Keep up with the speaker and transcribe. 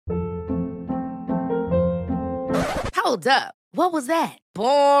Hold up. What was that?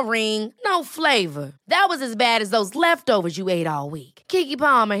 Boring. No flavor. That was as bad as those leftovers you ate all week. Keke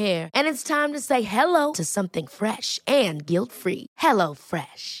Palmer here, and it's time to say hello to something fresh and guilt-free. Hello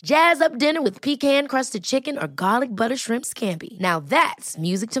Fresh. Jazz up dinner with pecan-crusted chicken or garlic butter shrimp scampi. Now that's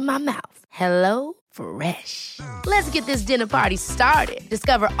music to my mouth. Hello Fresh. Let's get this dinner party started.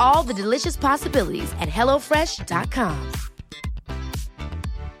 Discover all the delicious possibilities at hellofresh.com.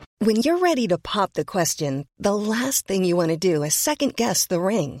 When you're ready to pop the question, the last thing you want to do is second-guess the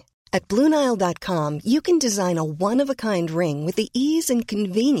ring. At BlueNile.com, you can design a one-of-a-kind ring with the ease and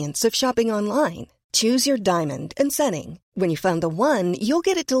convenience of shopping online. Choose your diamond and setting. When you find the one, you'll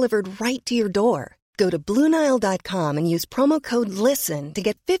get it delivered right to your door. Go to BlueNile.com and use promo code LISTEN to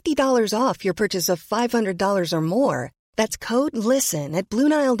get $50 off your purchase of $500 or more. That's code LISTEN at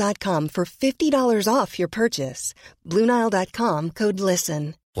BlueNile.com for $50 off your purchase. BlueNile.com, code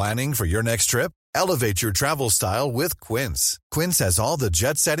LISTEN. Planning for your next trip? Elevate your travel style with Quince. Quince has all the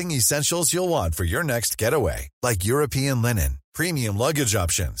jet-setting essentials you'll want for your next getaway, like European linen, premium luggage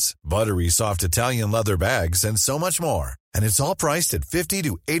options, buttery soft Italian leather bags, and so much more. And it's all priced at 50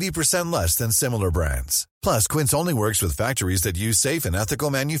 to 80% less than similar brands. Plus, Quince only works with factories that use safe and ethical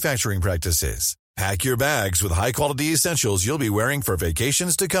manufacturing practices. Pack your bags with high-quality essentials you'll be wearing for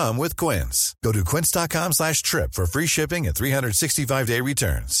vacations to come with Quince. Go to quince.com/trip for free shipping and 365-day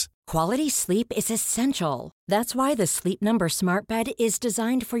returns. Quality sleep is essential. That's why the Sleep Number Smart Bed is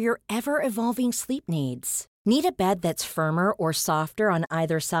designed for your ever-evolving sleep needs. Need a bed that's firmer or softer on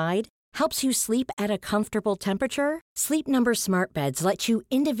either side? Helps you sleep at a comfortable temperature? Sleep Number Smart Beds let you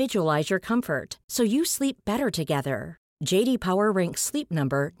individualize your comfort, so you sleep better together. J.D. Power ranks Sleep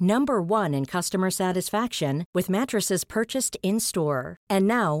Number number 1 in customer satisfaction with mattresses purchased in-store. And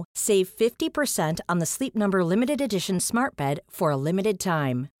now, save 50% on the Sleep Number Limited Edition Smart Bed for a limited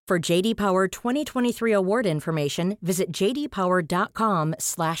time. For J.D. Power 2023 award information, visit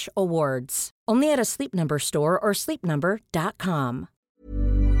jdpower.com/awards. Only at a Sleep Number store or sleepnumber.com.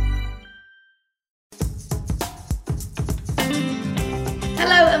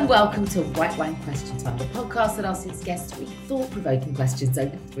 Hello and welcome to White Wine Question Time, the podcast that asks its guests 3 thought-provoking questions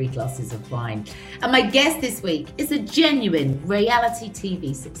over 3 glasses of wine. And my guest this week is a genuine reality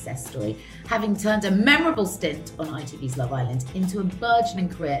TV success story, having turned a memorable stint on ITV's Love Island into a burgeoning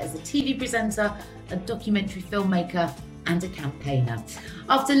career as a TV presenter, a documentary filmmaker, and a campaigner.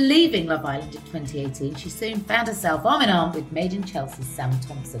 After leaving Love Island in 2018, she soon found herself arm in arm with Made in Chelsea's Sam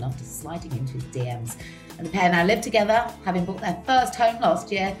Thompson after sliding into his DMs. And the pair now live together, having bought their first home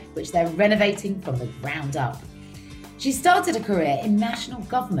last year, which they're renovating from the ground up. She started a career in national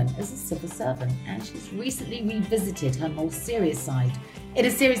government as a civil servant, and she's recently revisited her more serious side in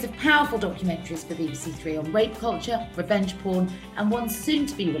a series of powerful documentaries for BBC Three on rape culture, revenge porn, and one soon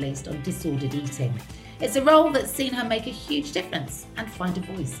to be released on disordered eating. It's a role that's seen her make a huge difference and find a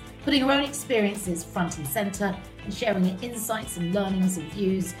voice, putting her own experiences front and centre and sharing her insights and learnings and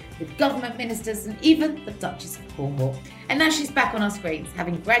views with government ministers and even the Duchess of Cornwall. And now she's back on our screens,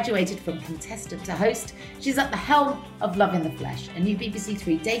 having graduated from contestant to host. She's at the helm of Love in the Flesh, a new BBC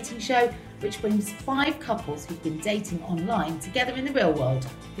Three dating show which brings 5 couples who've been dating online together in the real world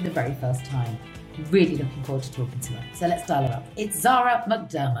for the very first time. Really looking forward to talking to her. So let's dial her up. It's Zara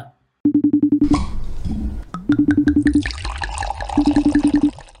McDermott.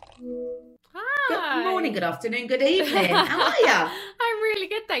 Good morning, good afternoon, good evening. How are you? I'm really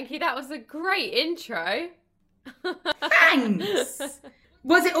good, thank you. That was a great intro. Thanks.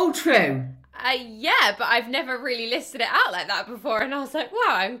 Was it all true? Yeah, but I've never really listed it out like that before, and I was like,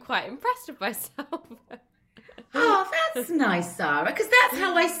 wow, I'm quite impressed with myself. Oh, that's nice, Sarah, because that's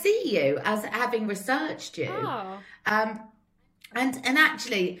how I see you, as having researched you. Oh. And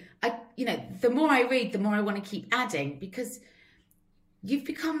actually, the more I read, the more I want to keep adding, because you've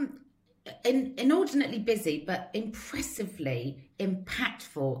become inordinately busy, but impressively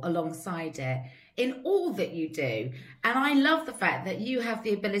impactful alongside it in all that you do. And I love the fact that you have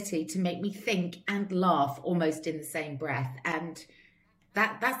the ability to make me think and laugh almost in the same breath. And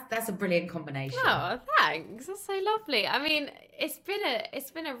that's a brilliant combination. Oh, thanks. That's so lovely. I mean, it's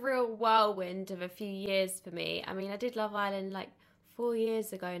been a real whirlwind of a few years for me. I mean, I did Love Island like 4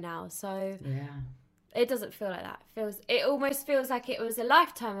 years ago now, so yeah. It doesn't feel like that. It almost feels like it was a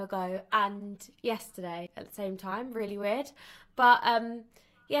lifetime ago and yesterday at the same time. Really weird. But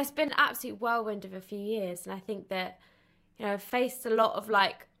yeah, it's been an absolute whirlwind of a few years. And I think that, I've faced a lot of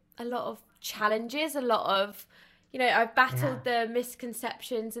challenges, a lot of, I've battled the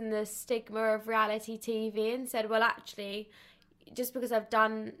misconceptions and the stigma of reality TV and said, well, actually, just because I've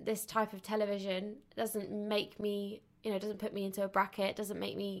done this type of television doesn't make me doesn't put me into a bracket, doesn't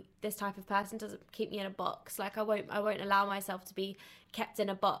make me this type of person, doesn't keep me in a box. Like I won't allow myself to be kept in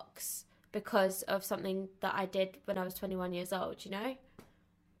a box because of something that I did when I was 21 years old, you know?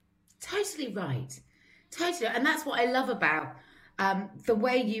 Totally right. Totally. And that's what I love about the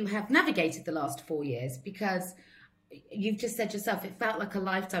way you have navigated the last 4 years, because you've just said yourself, it felt like a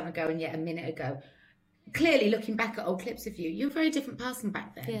lifetime ago and yet a minute ago. Clearly, looking back at old clips of you, you're a very different person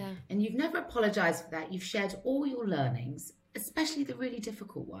back then. Yeah. And you've never apologised for that. You've shared all your learnings, especially the really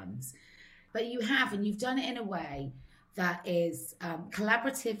difficult ones. But you have, and you've done it in a way that is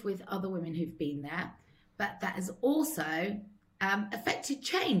collaborative with other women who've been there, but that has also affected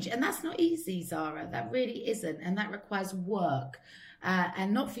change. And that's not easy, Zara. That really isn't. And that requires work.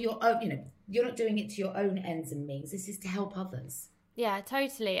 And not for your own, you're not doing it to your own ends and means. This is to help others. Yeah,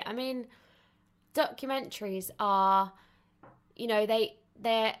 totally. I mean, documentaries are,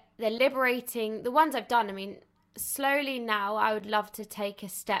 they're liberating. The ones I've done, I mean, slowly now I would love to take a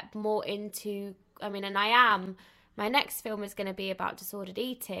step more into, and I am. My next film is going to be about disordered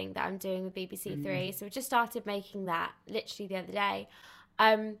eating that I'm doing with BBC Three. So we just started making that literally the other day.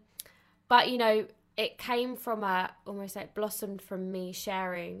 But, it came from almost like blossomed from me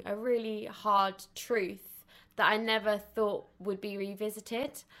sharing a really hard truth that I never thought would be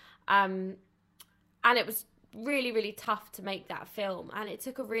revisited. And it was really, really tough to make that film. And it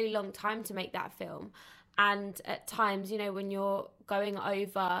took a really long time to make that film. And at times, when you're going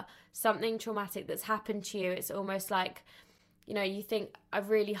over something traumatic that's happened to you, it's almost like, you think, I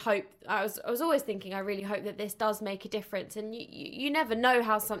really hope, I was always thinking, I really hope that this does make a difference. And you never know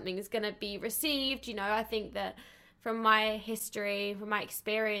how something is going to be received. I think that from my history, from my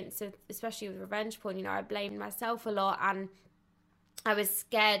experience, especially with revenge porn, I blamed myself a lot. And I was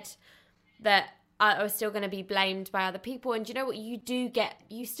scared that I was still going to be blamed by other people. And you know what?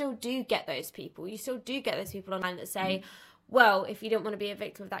 You still do get those people. You still do get those people online that say, well, if you didn't want to be a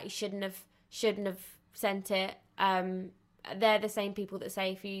victim of that, you shouldn't have sent it. They're the same people that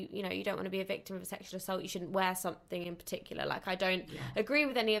say if you don't want to be a victim of a sexual assault, you shouldn't wear something in particular. Like, I don't agree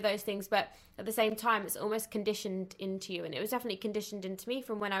with any of those things, but at the same time, it's almost conditioned into you. And it was definitely conditioned into me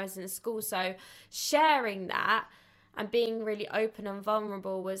from when I was in school. So sharing that and being really open and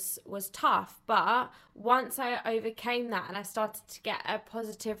vulnerable was tough. But once I overcame that and I started to get a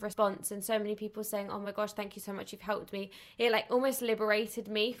positive response and so many people saying, oh my gosh, thank you so much, you've helped me, it like almost liberated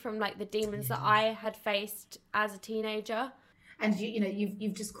me from like the demons that I had faced as a teenager. And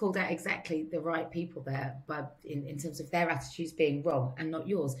you've just called out exactly the right people there, but in terms of their attitudes being wrong and not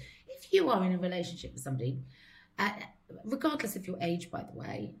yours. If you are in a relationship with somebody, regardless of your age, by the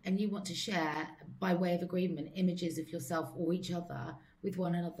way, and you want to share by way of agreement images of yourself or each other with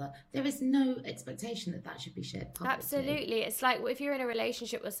one another, there is no expectation that should be shared publicly. Absolutely. It's like if you're in a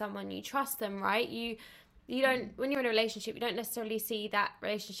relationship with someone, you trust them, right? You don't, when you're in a relationship, you don't necessarily see that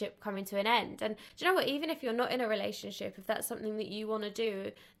relationship coming to an end. And do you know what? Even if you're not in a relationship, if that's something that you want to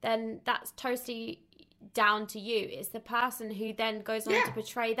do, then that's totally down to you. It's the person who then goes on to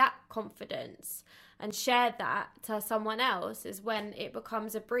portray that confidence and share that to someone else is when it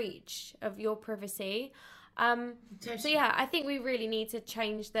becomes a breach of your privacy. So yeah, I think we really need to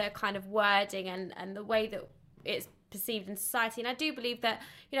change the kind of wording and the way that it's perceived in society. And I do believe that,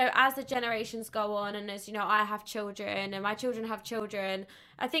 as the generations go on and as, I have children and my children have children,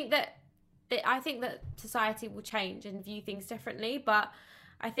 I think that society will change and view things differently. But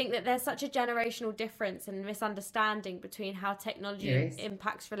I think that there's such a generational difference and misunderstanding between how technology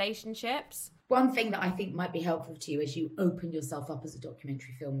impacts relationships. One thing that I think might be helpful to you as you open yourself up as a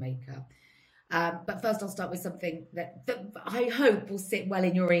documentary filmmaker. But first I'll start with something that I hope will sit well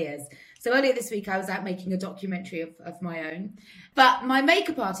in your ears. So earlier this week I was out making a documentary of my own. But my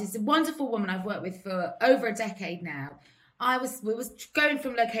makeup artist, a wonderful woman I've worked with for over a decade now, we was going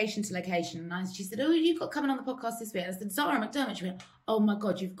from location to location, and she said, oh, you've got coming on the podcast this week. And I said, Zara McDermott. She went, oh my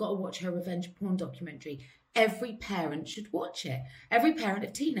God, you've got to watch her revenge porn documentary. Every parent should watch it. Every parent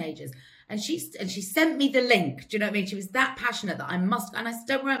of teenagers. And she sent me the link. Do you know what I mean? She was that passionate that I must. And I said,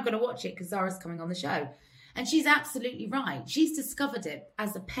 don't worry, I'm going to watch it because Zara's coming on the show. And she's absolutely right. She's discovered it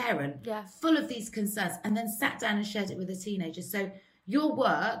as a parent, full of these concerns, and then sat down and shared it with a teenager. So your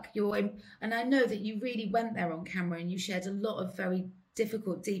work, and I know that you really went there on camera and you shared a lot of very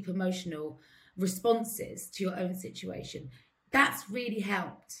difficult, deep, emotional responses to your own situation. That's really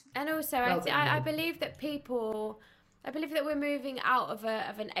helped. And also, I believe that we're moving out of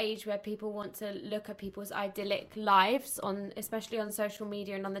an age where people want to look at people's idyllic lives, especially on social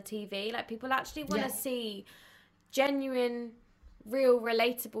media and on the TV. Like, people actually want to see genuine real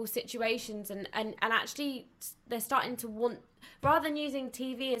relatable situations, and actually they're starting to want, rather than using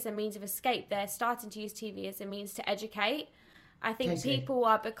TV as a means of escape, they're starting to use TV as a means to educate. I think people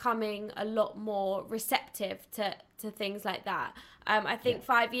are becoming a lot more receptive to things like that. I think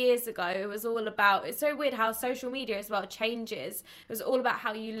 5 years ago, it was all about, it's so weird how social media as well changes. It was all about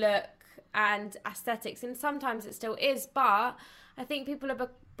how you look and aesthetics, and sometimes it still is, but I think people are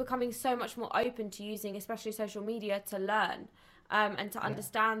becoming so much more open to using, especially social media, to learn and to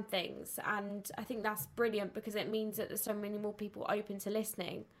understand things. And I think that's brilliant, because it means that there's so many more people open to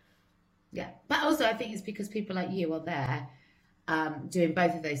listening. Yeah, but also I think it's because people like you are there doing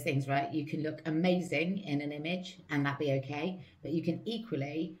both of those things, right? You can look amazing in an image and that be okay, but you can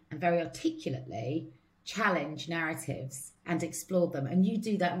equally and very articulately challenge narratives and explore them, and you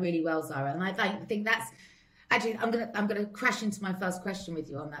do that really well, Zara. And I think that's actually, I'm gonna crash into my first question with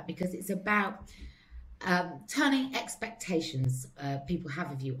you on that, because it's about turning expectations people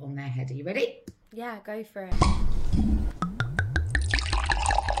have of you on their head. Are you ready? Yeah, go for it.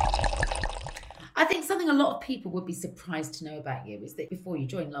 I think something a lot of people would be surprised to know about you is that before you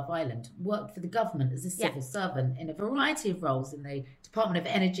joined Love Island, worked for the government as a civil servant in a variety of roles in the Department of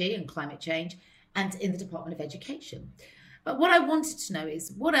Energy and Climate Change and in the Department of Education. But what I wanted to know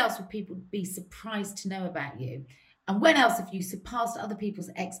is, what else would people be surprised to know about you? And when else have you surpassed other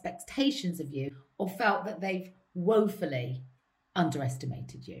people's expectations of you, or felt that they've woefully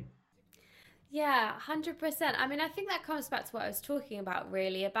underestimated you? Yeah, 100%. I mean, I think that comes back to what I was talking about,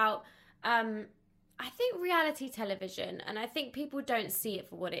 really, about I think reality television, and I think people don't see it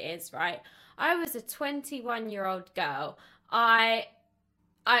for what it is, right? I was a 21-year-old girl. I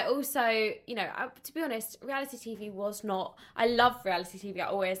also, you know, to be honest, reality TV was not, I love reality TV, I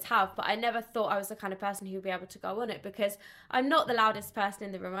always have, but I never thought I was the kind of person who would be able to go on it, because I'm not the loudest person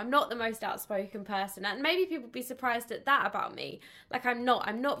in the room. I'm not the most outspoken person, and maybe people would be surprised at that about me. Like, I'm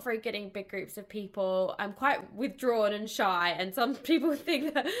not very good in big groups of people. I'm quite withdrawn and shy, and some people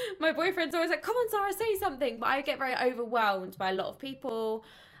think that my boyfriend's always like, come on, Sarah, say something, but I get very overwhelmed by a lot of people,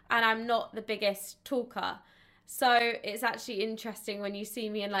 and I'm not the biggest talker. So it's actually interesting when you see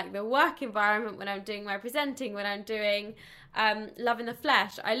me in like the work environment, when I'm doing my presenting, when I'm doing Love in the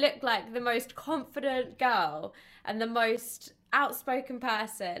Flesh, I look like the most confident girl and the most outspoken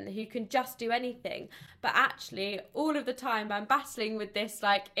person who can just do anything. But actually, all of the time I'm battling with this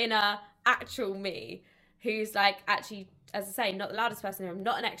like inner actual me, who's like actually, as I say, not the loudest person. I'm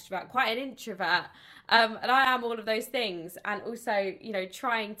not an extrovert, quite an introvert. And I am all of those things. And also, you know,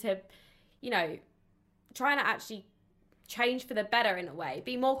 trying to actually change for the better in a way,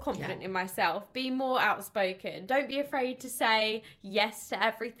 be more confident in myself, be more outspoken, don't be afraid to say yes to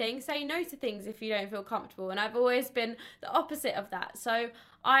everything, say no to things if you don't feel comfortable. And I've always been the opposite of that. So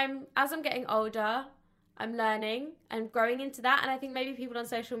as I'm getting older, I'm learning and growing into that. And I think maybe people on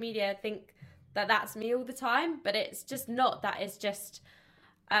social media think that that's me all the time, but it's just not. That is just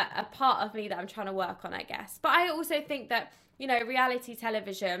a part of me that I'm trying to work on, I guess. But I also think that, you know, reality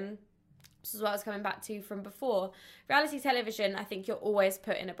television, this is what I was coming back to from before. Reality television, I think you're always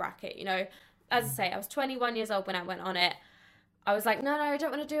put in a bracket. You know, as I say, I was 21 years old when I went on it. I was like, no, I don't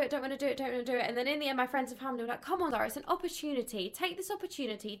want to do it. And then in the end, my friends and family were like, come on, Zara, it's an opportunity. Take this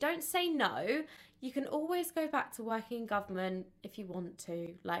opportunity. Don't say no. You can always go back to working in government if you want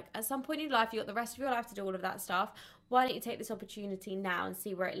to. Like, at some point in your life, you've got the rest of your life to do all of that stuff. Why don't you take this opportunity now and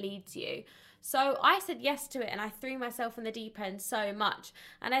see where it leads you? So I said yes to it, and I threw myself in the deep end so much.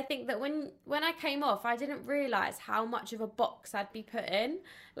 And I think that when I came off, I didn't realise how much of a box I'd be put in.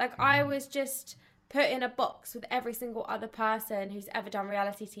 Like, I was just put in a box with every single other person who's ever done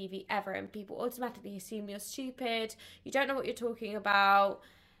reality TV ever, and people automatically assume you're stupid, you don't know what you're talking about,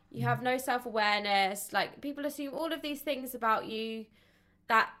 you have no self-awareness. Like, people assume all of these things about you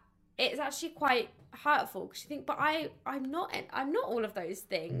that it's actually quite hurtful, because you think, but I'm not all of those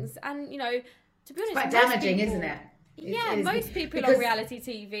things. And, you know, to be honest, it's quite damaging, isn't it? Most people on reality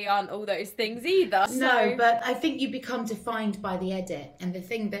TV aren't all those things either. No, but I think you become defined by the edit. And the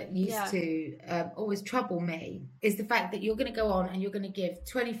thing that used to always trouble me is the fact that you're going to go on and you're going to give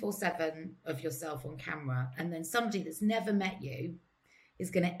 24/7 of yourself on camera, and then somebody that's never met you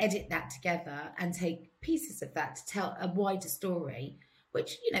is going to edit that together and take pieces of that to tell a wider story,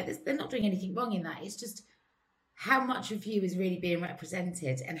 which, you know, they're not doing anything wrong in that. It's just how much of you is really being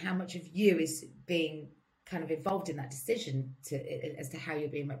represented and how much of you is being kind of involved in that decision as to how you're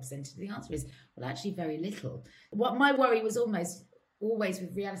being represented. The answer is, well, actually very little. What my worry was always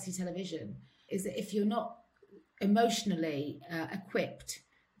with reality television is that if you're not emotionally equipped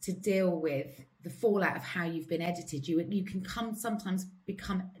to deal with the fallout of how you've been edited. You can sometimes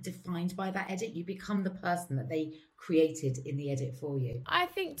become defined by that edit. You become the person that they created in the edit for you. I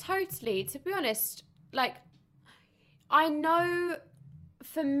think totally. To be honest, like, I know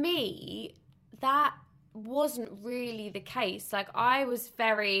for me that wasn't really the case. Like, I was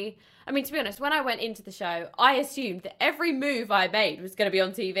to be honest, when I went into the show, I assumed that every move I made was going to be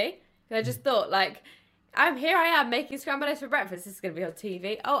on TV. I just thought, like, I am making scrambled eggs for breakfast. This is going to be on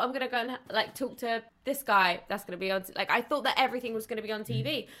TV. Oh, I'm going to go and like talk to this guy. That's going to be on. Like, I thought that everything was going to be on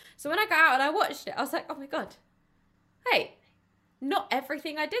TV. So when I got out and I watched it, I was like, oh my God, hey, not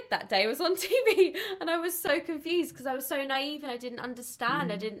everything I did that day was on TV. And I was so confused because I was so naive and I didn't understand.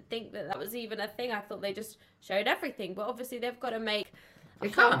 I didn't think that was even a thing. I thought they just showed everything. But obviously they've got to make a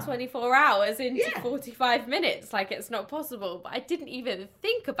whole 24 hours into 45 minutes. Like, it's not possible. But I didn't even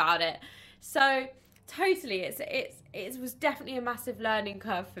think about it. So totally, it was definitely a massive learning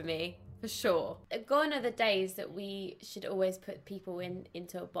curve for me, for sure. Gone are the days that we should always put people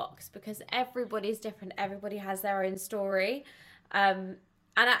into a box, because everybody's different. Everybody has their own story, and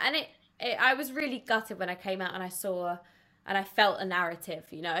I was really gutted when I came out and I saw and I felt a narrative,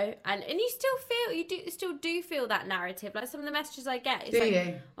 you know, and you still do feel that narrative. Like, some of the messages I get, it's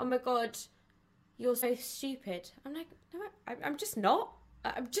like, oh my God, you're so stupid. I'm like, no, I'm just not.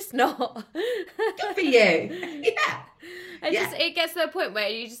 I'm just not. Good for you. Yeah. It gets to a point where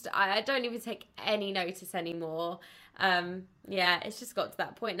I don't even take any notice anymore. It's just got to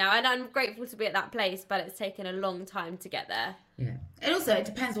that point now. And I'm grateful to be at that place, but it's taken a long time to get there. Yeah. And also, it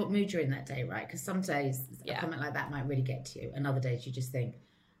depends what mood you're in that day, right? Because some days a comment like that might really get to you. And other days you just think,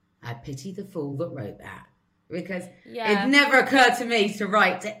 I pity the fool that wrote that. Because it never occurred to me to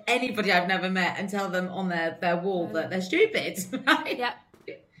write to anybody I've never met and tell them on their wall that they're stupid, right? Yeah.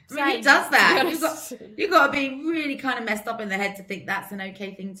 I mean, who does that? You've got to be really kind of messed up in the head to think that's an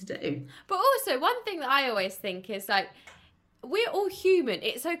okay thing to do. But also, one thing that I always think is, like, we're all human.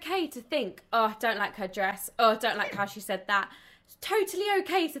 It's okay to think, oh, I don't like her dress. Oh, I don't like how she said that. It's totally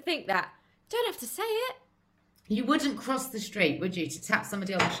okay to think that. Don't have to say it. You wouldn't cross the street, would you, to tap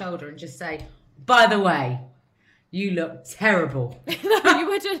somebody on the shoulder and just say, by the way, you look terrible. No, you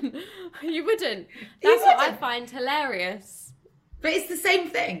wouldn't. You wouldn't. That's what I find hilarious. But it's the same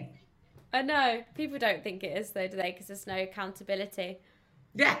thing. I know. People don't think it is, though, do they? Because there's no accountability.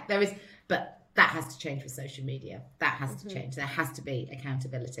 Yeah, there is. But that has to change with social media. That has to change. There has to be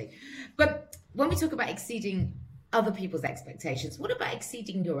accountability. But when we talk about exceeding other people's expectations, what about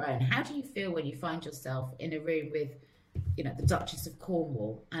exceeding your own? How do you feel when you find yourself in a room with, you know, the Duchess of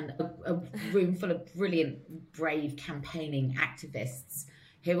Cornwall and a room full of brilliant, brave, campaigning activists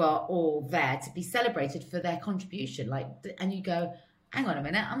who are all there to be celebrated for their contribution? Like, and you go, hang on a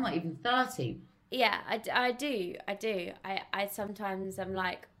minute, I'm not even 30. Yeah, I do. I sometimes I'm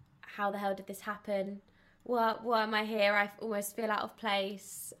like, how the hell did this happen? Why am I here? I almost feel out of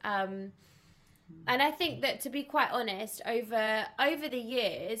place. And I think that, to be quite honest, over the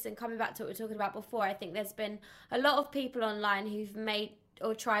years, and coming back to what we were talking about before, I think there's been a lot of people online who've made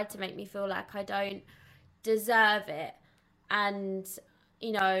or tried to make me feel like I don't deserve it. And,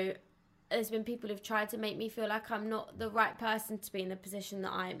 you know, there's been people who've tried to make me feel like I'm not the right person to be in the position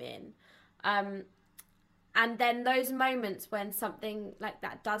that I'm in. And then those moments when something like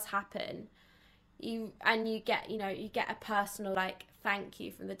that does happen, you get a personal, like, thank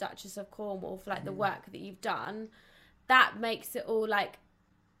you from the Duchess of Cornwall for, like, the work that you've done. That makes it all, like,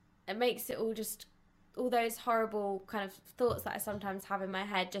 just all those horrible kind of thoughts that I sometimes have in my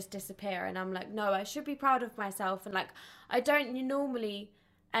head just disappear. And I'm like, no, I should be proud of myself. And, like, I don't normally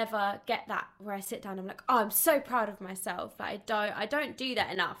ever get that where I sit down and I'm like, oh, I'm so proud of myself. Like, I don't do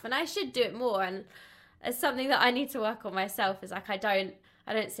that enough, and I should do it more. And it's something that I need to work on myself, is like, I don't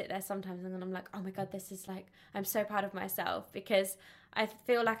sit there sometimes and then I'm like, oh my God, this is like, I'm so proud of myself, because I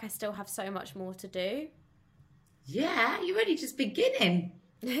feel like I still have so much more to do. Yeah, you're really just beginning.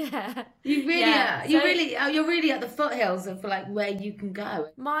 Yeah. You really are. You're really at the foothills of, like, where you can go.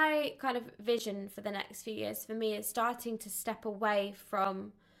 My kind of vision for the next few years for me is starting to step away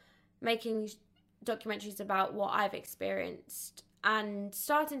from making documentaries about what I've experienced and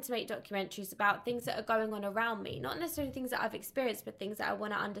starting to make documentaries about things that are going on around me. Not necessarily things that I've experienced, but things that I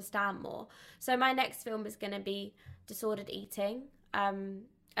want to understand more. So my next film is going to be disordered eating,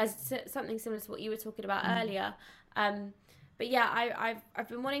 as something similar to what you were talking about earlier. But yeah, I've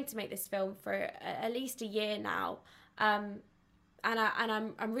been wanting to make this film for at least a year now, and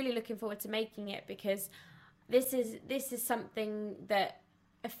I'm really looking forward to making it, because this is something that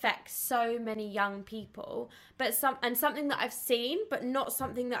affects so many young people, but something that I've seen, but not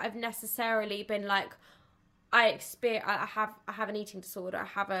something that I've necessarily been like, I have an eating disorder, I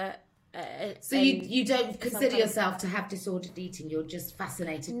have a So you don't consider yourself to have disordered eating, you're just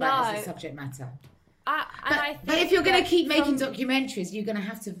fascinated by the subject matter. But if you're going to keep making documentaries, you're going to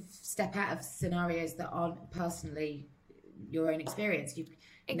have to step out of scenarios that aren't personally your own experience.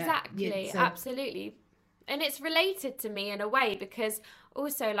 Absolutely. And it's related to me in a way, because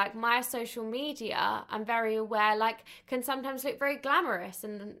also like my social media, I'm very aware, like can sometimes look very glamorous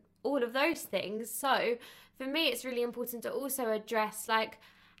and all of those things. So for me, it's really important to also address like,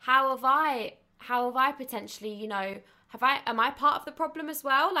 how have I potentially, you know, am I part of the problem as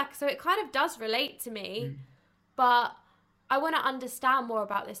well? Like, so it kind of does relate to me, but I want to understand more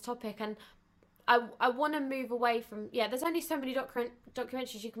about this topic, and I want to move away from, there's only so many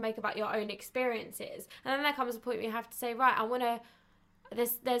documentaries you can make about your own experiences. And then there comes a point where you have to say, right, I want to,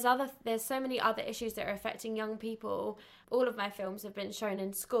 there's so many other issues that are affecting young people. All of my films have been shown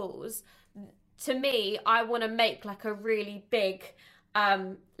in schools. To me, I want to make like a really big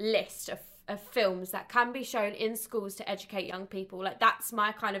list of films that can be shown in schools to educate young people. Like that's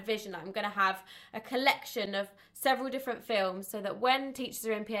my kind of vision. I'm going to have a collection of several different films so that when teachers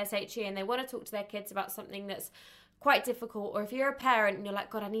are in PSHE and they want to talk to their kids about something that's quite difficult, or if you're a parent and you're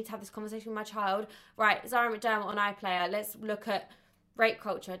like, God, I need to have this conversation with my child, right, Zara McDermott on iPlayer, let's look at rape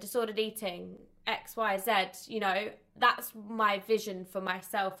culture, disordered eating, X, Y, Z, you know, that's my vision for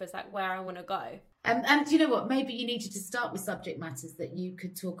myself as like where I want to go. And you know what, maybe you needed to start with subject matters that you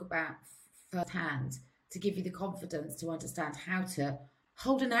could talk about firsthand to give you the confidence to understand how to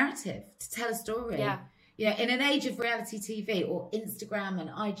hold a narrative, to tell a story. Yeah. You know, in an age of reality TV or Instagram and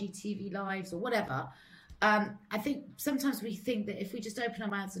IGTV lives or whatever, I think sometimes we think that if we just open our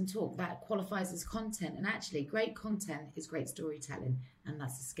mouths and talk, that qualifies as content. And actually, great content is great storytelling. And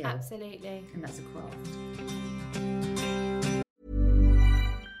that's a skill. Absolutely. And that's a craft.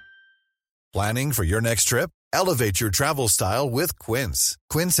 Planning for your next trip? Elevate your travel style with Quince.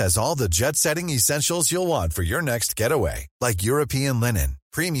 Quince has all the jet-setting essentials you'll want for your next getaway, like European linen,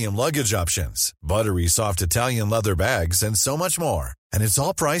 premium luggage options, buttery soft Italian leather bags, and so much more. And it's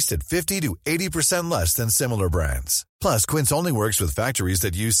all priced at 50 to 80% less than similar brands. Plus, Quince only works with factories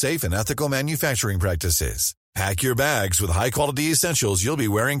that use safe and ethical manufacturing practices. Pack your bags with high-quality essentials you'll be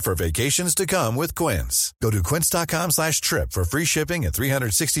wearing for vacations to come with Quince. Go to quince.com/trip for free shipping and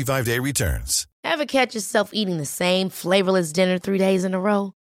 365-day returns. Ever catch yourself eating the same flavorless dinner 3 days in a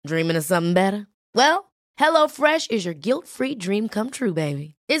row? Dreaming of something better? Well, HelloFresh is your guilt-free dream come true,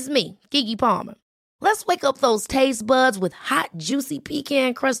 baby. It's me, Keke Palmer. Let's wake up those taste buds with hot, juicy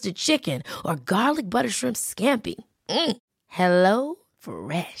pecan-crusted chicken or garlic butter shrimp scampi. Hello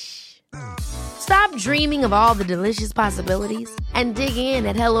Fresh. Stop dreaming of all the delicious possibilities and dig in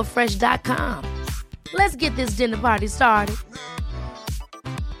at HelloFresh.com. Let's get this dinner party started.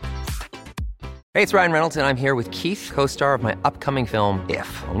 Hey, it's Ryan Reynolds, and I'm here with Keith, co-star of my upcoming film,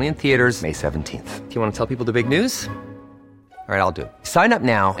 If, only in theaters May 17th. Do you want to tell people the big news? All right, I'll do it. Sign up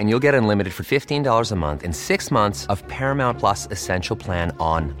now and you'll get unlimited for $15 a month and 6 months of Paramount Plus Essential Plan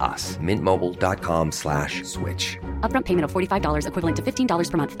on us. MintMobile.com/switch. Upfront payment of $45 equivalent to $15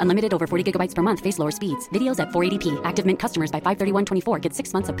 per month. Unlimited over 40 gigabytes per month. Face lower speeds. Videos at 480p. Active Mint customers by 531.24 get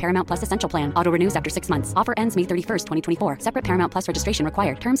 6 months of Paramount Plus Essential Plan. Auto renews after 6 months. Offer ends May 31st, 2024. Separate Paramount Plus registration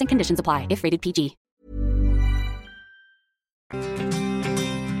required. Terms and conditions apply if rated PG.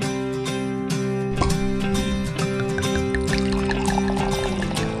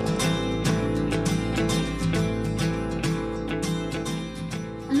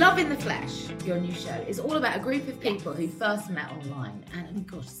 Love in the Flesh, your new show, is all about a group of people who first met online. And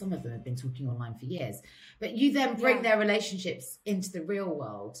gosh, some of them have been talking online for years. But you then bring their relationships into the real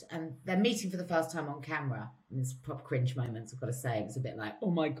world, and they're meeting for the first time on camera. And there's proper cringe moments, I've got to say. It was a bit like,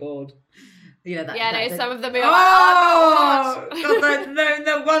 oh my God. You know, some of them are like,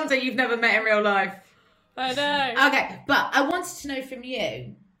 no wonder you've never met in real life. I know. Okay, but I wanted to know from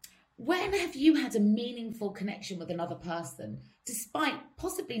you, when have you had a meaningful connection with another person, despite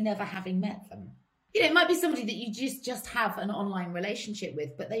possibly never having met them? You know, it might be somebody that you just have an online relationship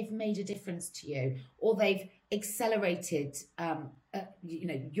with, but they've made a difference to you, or they've accelerated,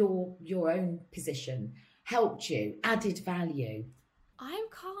 your own position, helped you, added value. I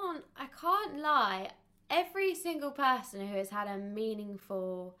can't lie. Every single person who has had a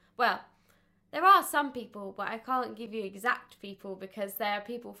meaningful, there are some people, but I can't give you exact people because they are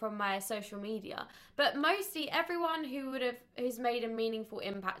people from my social media. But mostly everyone who's made a meaningful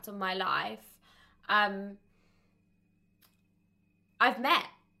impact on my life, I've met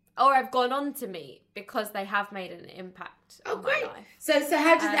or I've gone on to meet because they have made an impact on my life. So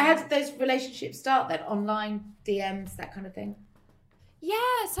how did those relationships start then? Online, DMs, that kind of thing?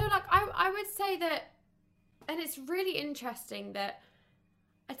 Yeah, so like I would say that, and it's really interesting that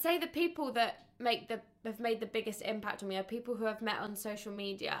I'd say the people that have made the biggest impact on me are people who I've met on social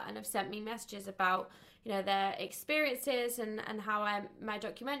media and have sent me messages about, you know, their experiences and how my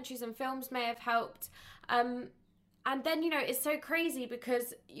documentaries and films may have helped. And then, you know, it's so crazy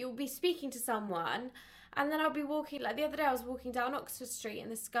because you'll be speaking to someone and then I'll be walking, like the other day I was walking down Oxford Street and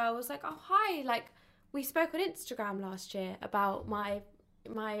this girl was like, oh, hi, like we spoke on Instagram last year about my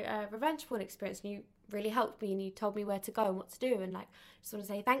revenge porn experience and you really helped me and you told me where to go and what to do and like just want to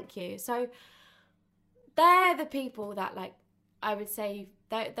say thank you. So they're the people that, like, I would say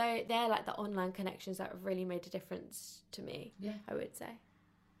they're like the online connections that have really made a difference to me. Yeah, I would say.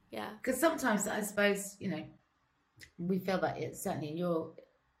 Yeah, because sometimes I suppose, you know, we feel that it's certainly in your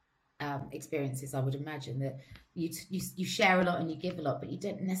experiences, I would imagine that you share a lot and you give a lot, but you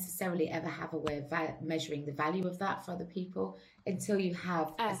don't necessarily ever have a way of measuring the value of that for other people until you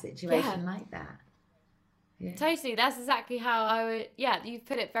have a situation like that. Yeah. Totally, that's exactly how I would. Yeah, you've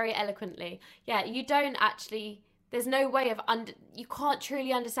put it very eloquently. Yeah, you don't actually. There's no way of you can't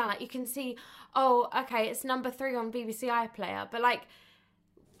truly understand. Like you can see, oh, okay, it's number 3 on BBC iPlayer, but like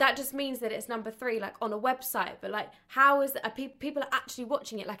that just means that it's number 3, like on a website. But like, how is that? People are actually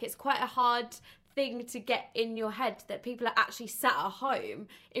watching it? Like it's quite a hard thing to get in your head that people are actually sat at home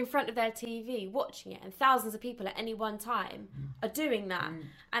in front of their TV watching it, and thousands of people at any one time are doing that.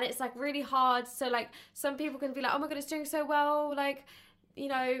 And it's like really hard. So like some people can be like, oh my god, it's doing so well, like, you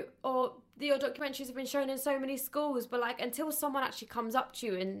know, or your documentaries have been shown in so many schools, but like until someone actually comes up to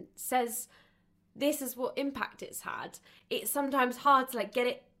you and says this is what impact it's had, it's sometimes hard to like get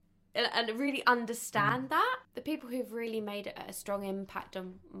it and really understand that. The people who've really made a strong impact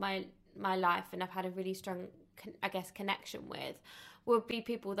on my life and I've had a really strong, I guess, connection with would be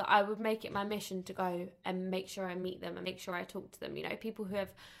people that I would make it my mission to go and make sure I meet them and make sure I talk to them. You know, people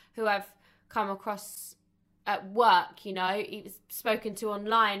who I've come across at work, you know, spoken to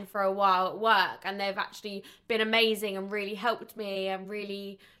online for a while at work, and they've actually been amazing and really helped me and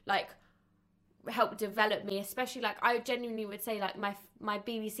really like helped develop me. Especially like I genuinely would say like my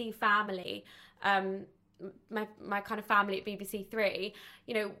BBC family, my kind of family at BBC Three,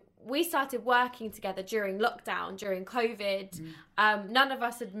 you know, we started working together during lockdown, during COVID. None of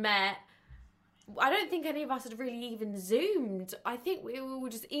us had met. I don't think any of us had really even Zoomed. I think we were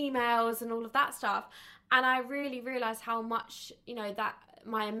just emails and all of that stuff. And I really realised how much, you know, that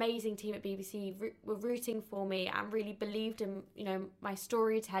my amazing team at BBC were rooting for me and really believed in, you know, my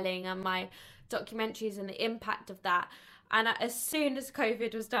storytelling and my documentaries and the impact of that. And as soon as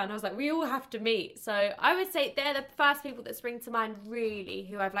COVID was done, I was like, we all have to meet. So I would say they're the first people that spring to mind, really,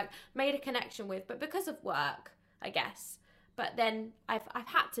 who I've like made a connection with, but because of work, I guess. But then I've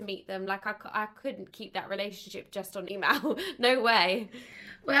had to meet them. Like I couldn't keep that relationship just on email. No way.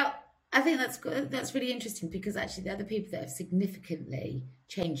 Well, I think that's really interesting because actually they're the people that have significantly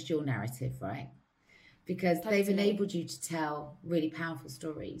changed your narrative, right? Because they've enabled you to tell really powerful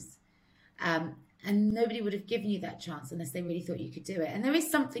stories. And nobody would have given you that chance unless they really thought you could do it. And there is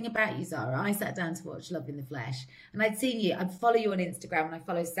something about you, Zara. I sat down to watch Love in the Flesh and I'd seen you. I'd follow you on Instagram and I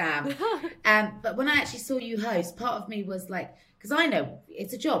follow Sam. But when I actually saw you host, part of me was like, because I know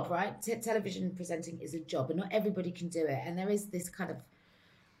it's a job, right? Television presenting is a job and not everybody can do it. And there is this kind of,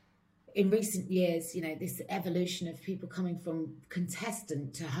 in recent years, you know, this evolution of people coming from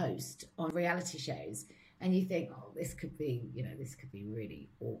contestant to host on reality shows. And you think, oh, this could be really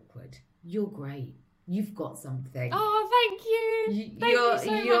awkward. You're great. You've got something. Oh, thank you. Thank you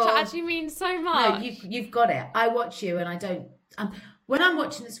so much. It actually means so much. No, you've got it. I watch you and I don't... when I'm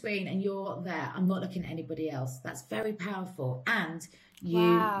watching the screen and you're there, I'm not looking at anybody else. That's very powerful. And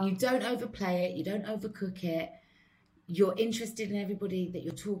you don't overplay it. You don't overcook it. You're interested in everybody that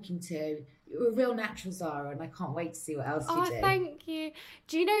you're talking to. You're a real natural, Zara, and I can't wait to see what else you do. Oh, thank you.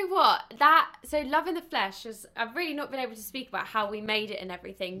 Do you know what? So Love in the Flesh, I've really not been able to speak about how we made it and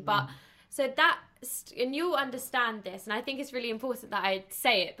everything, but so that, and you'll understand this, and I think it's really important that I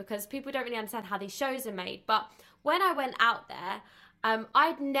say it because people don't really understand how these shows are made, but when I went out there,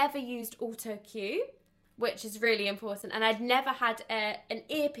 I'd never used auto cue, which is really important, and I'd never had an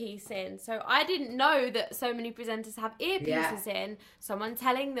earpiece in, so I didn't know that so many presenters have earpieces in, someone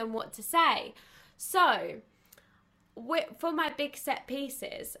telling them what to say. So for my big set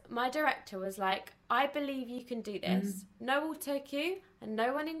pieces, my director was like, I believe you can do this. No auto cue and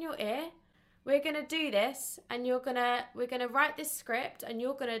no one in your ear. We're gonna do this, and we're gonna write this script, and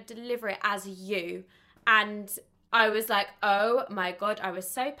you're gonna deliver it as you. And I was like, oh my God, I was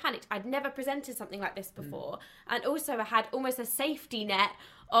so panicked. I'd never presented something like this before. And also I had almost a safety net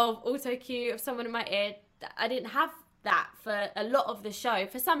of auto cue of someone in my ear. I didn't have that for a lot of the show.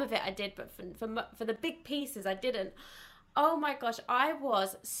 For some of it I did, but for the big pieces I didn't. Oh my gosh, I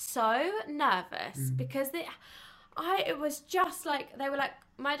was so nervous because it was just like, they were like,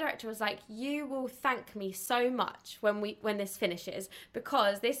 my director was like, you will thank me so much when this finishes,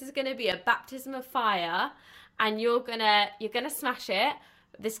 because this is going to be a baptism of fire and you're gonna smash it.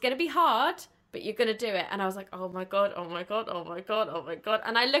 This is going to be hard, but you're going to do it. And I was like, oh my God, oh my God, oh my God, oh my God.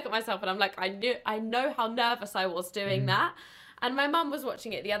 And I look at myself and I'm like, I know how nervous I was doing that. And my mum was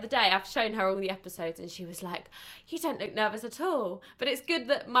watching it the other day. I've shown her all the episodes and she was like, you don't look nervous at all. But it's good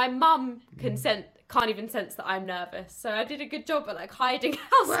that my mum can't even sense that I'm nervous. So I did a good job at like hiding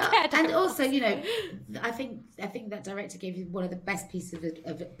how scared I was. And also, you know, I think that director gave you one of the best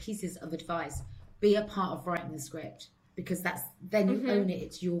pieces of advice. Be a part of writing the script, because then you own it.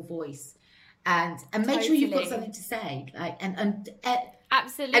 It's your voice. And make sure you've got something to say. Like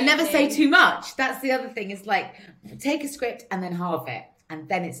absolutely. And never say too much. That's the other thing. Is like, take a script and then halve it, and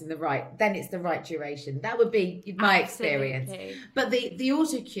then it's the right duration. That would be my experience. But the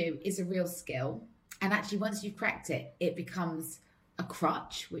auto cue is a real skill, and actually once you've cracked it, it becomes a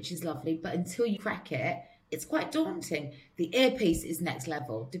crutch, which is lovely. But until you crack it, it's quite daunting. The earpiece is next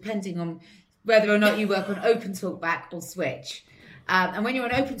level, depending on whether or not you work on open talkback or switch. And when you're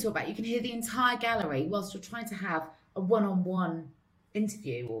on open talkback, you can hear the entire gallery whilst you're trying to have a one-on-one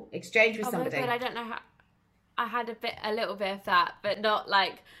interview or exchange with somebody. Oh my God, I don't know how. I had a little bit of that, but not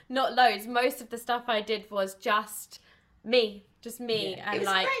loads. Most of the stuff I did was just me, and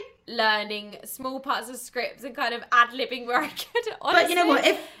like learning small parts of scripts and kind of ad-libbing where I could. Honestly, but you know what?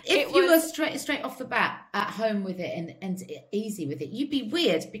 If you were straight off the bat at home with it and easy with it, you'd be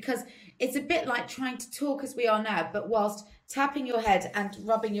weird, because it's a bit like trying to talk as we are now, but whilst tapping your head and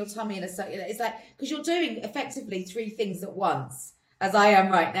rubbing your tummy in a circle. It's like, because you're doing effectively 3 things at once, as I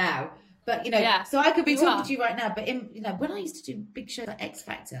am right now. But, you know, so I could be talking to you right now, but when I used to do big shows like X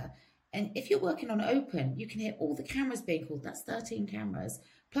Factor, and if you're working on open, you can hear all the cameras being called. That's 13 cameras,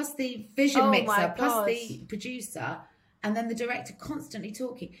 plus the vision mixer, plus the producer, and then the director constantly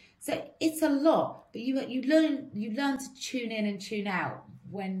talking. So it's a lot, but you learn to tune in and tune out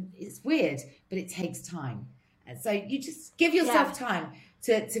when it's weird, but it takes time. And so you just give yourself time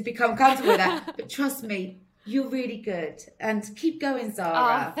to become comfortable with that. But trust me, you're really good, and keep going,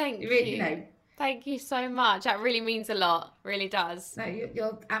 Zara. Oh, thank you. Thank you so much. That really means a lot. Really does. No,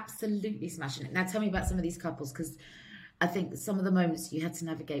 you're absolutely smashing it. Now tell me about some of these couples, because I think some of the moments you had to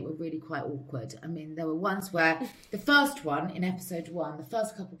navigate were really quite awkward. I mean, there were ones where the first one, in episode 1, the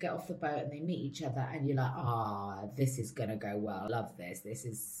first couple get off the boat and they meet each other, and you're like, this is going to go well. Love this. This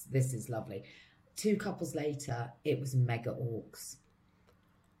is lovely. 2 couples later, it was mega awks.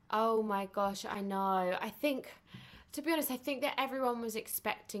 Oh my gosh, I know. I think, to be honest, I think that everyone was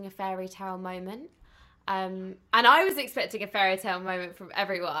expecting a fairy tale moment. And I was expecting a fairy tale moment from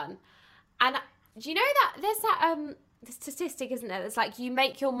everyone. And do you know that there's that the statistic, isn't there? It's like you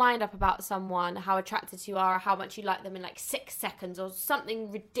make your mind up about someone, how attracted you are, how much you like them in like 6 seconds or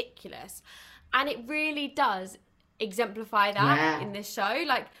something ridiculous. And it really does exemplify that in this show.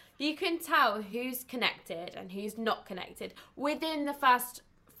 Like, you can tell who's connected and who's not connected within the first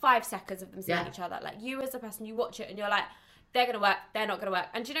 5 seconds of them seeing each other. Like, you as a person, you watch it and you're like, they're going to work, they're not going to work.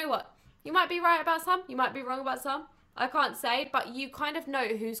 And do you know what? You might be right about some, you might be wrong about some. I can't say, but you kind of know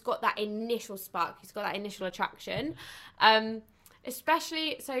who's got that initial spark, who's got that initial attraction.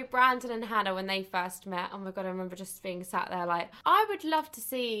 Especially, so Brandon and Hannah, when they first met, oh my God, I remember just being sat there like, I would love to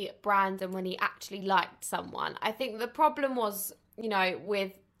see Brandon when he actually liked someone. I think the problem was, you know,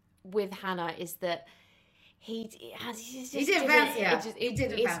 with Hannah is that he didn't fancy her. He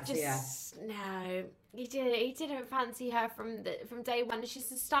didn't fancy her. No, he didn't fancy her from day one.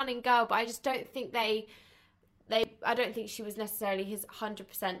 She's a stunning girl, but I just don't think I don't think she was necessarily his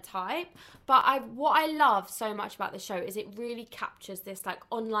 100% type. But what I love so much about the show is it really captures this like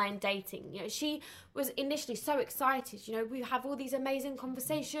online dating. You know, she was initially so excited. You know, we have all these amazing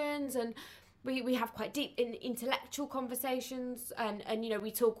conversations, and we have quite deep intellectual conversations, and you know,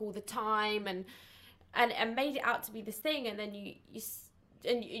 we talk all the time, and made it out to be this thing, and then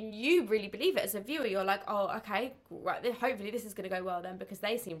you really believe it as a viewer. You're like, oh, okay, right, hopefully this is going to go well then, because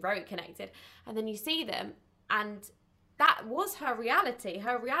they seem very connected. And then you see them, and that was her reality.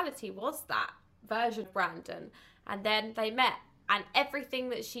 Her reality was that version of Brandon. And then they met, and everything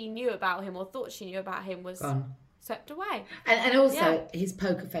that she knew about him or thought she knew about him was gone, swept away. And also, his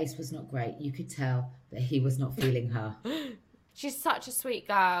poker face was not great. You could tell that he was not feeling her. She's such a sweet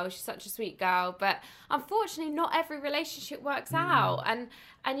girl. But unfortunately, not every relationship works out. And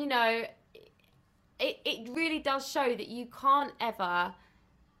you know, it really does show that you can't ever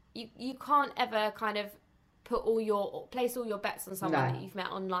kind of place all your bets on someone that you've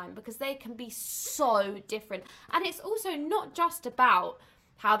met online, because they can be so different. And it's also not just about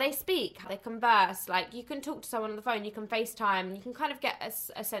how they speak, how they converse. Like, you can talk to someone on the phone, you can FaceTime, you can kind of get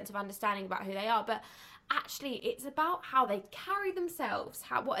a sense of understanding about who they are, but actually it's about how they carry themselves,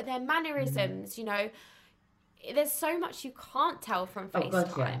 what are their mannerisms, you know. There's so much you can't tell from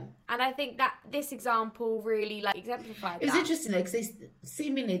FaceTime. And I think that this example really exemplified that. It was interesting though, because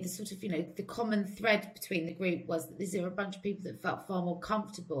seemingly the sort of, you know, the common thread between the group was that these are a bunch of people that felt far more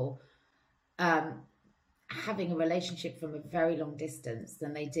comfortable having a relationship from a very long distance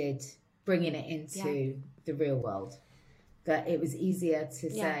than they did bringing it into the real world. That it was easier to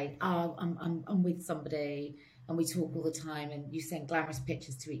say, oh, I'm with somebody and we talk all the time and you send glamorous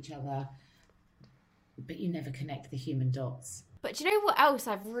pictures to each other, but you never connect the human dots. But do you know what else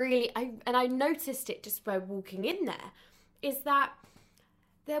I noticed it just by walking in there, is that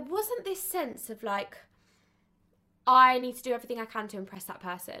there wasn't this sense of like, I need to do everything I can to impress that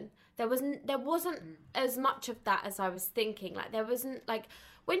person. There wasn't as much of that as I was thinking. Like, there wasn't, like,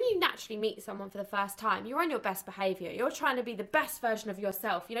 when you naturally meet someone for the first time, you're on your best behaviour. You're trying to be the best version of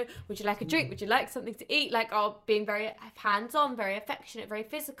yourself. You know, would you like a drink? Would you like something to eat? Like, being very hands-on, very affectionate, very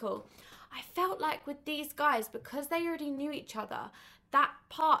physical. I felt like with these guys, because they already knew each other, that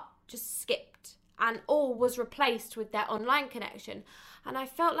part just skipped and all was replaced with their online connection. And I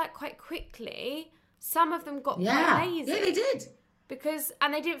felt like quite quickly, some of them got quite lazy. Yeah, they did.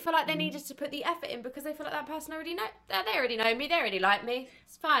 And they didn't feel like they needed to put the effort in, because they feel like that person already they already know me, they already like me.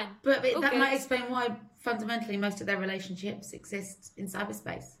 It's fine. But that might explain why fundamentally most of their relationships exist in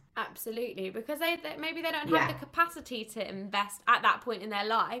cyberspace. Absolutely, because maybe they don't have the capacity to invest at that point in their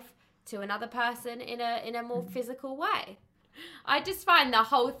life to another person in a more physical way. I just find the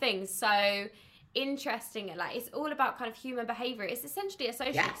whole thing so interesting. Like, it's all about kind of human behavior. It's essentially a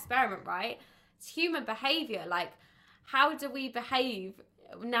social experiment, right? It's human behavior. Like, how do we behave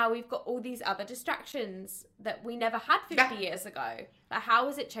now we've got all these other distractions that we never had 50 years ago? Like, how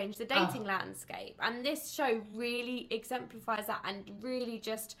has it changed the dating landscape? And this show really exemplifies that and really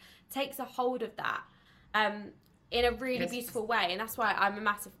just takes a hold of that in a really beautiful way. And that's why I'm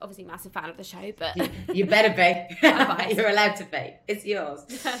obviously massive fan of the show. But you better be. You're allowed to be. It's yours.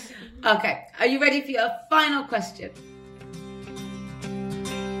 Okay. Are you ready for your final question?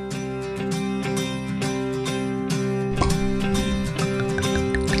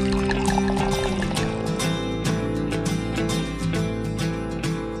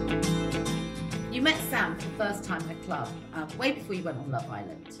 First time in a club, way before you went on Love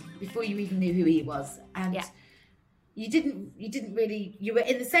Island, before you even knew who he was, and you didn't really, you were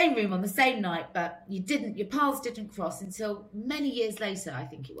in the same room on the same night, but your paths didn't cross until many years later, I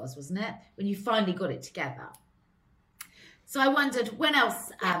think it was, wasn't it, when you finally got it together. So I wondered, when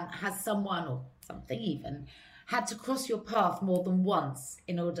else has someone or something even had to cross your path more than once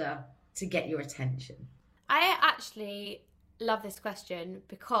in order to get your attention? I actually love this question,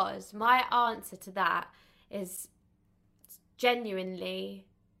 because my answer to that is genuinely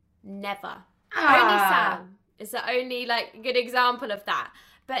never. Only Sam is the only good example of that,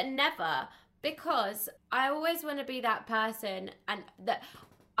 but never, because I always want to be that person, and that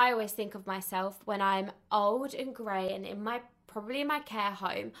I always think of myself when I'm old and grey and probably in my care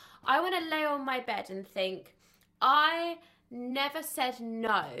home. I want to lay on my bed and think, I never said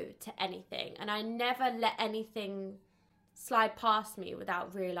no to anything, and I never let anything slide past me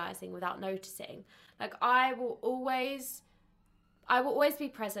without realizing, without noticing. Like, I will always be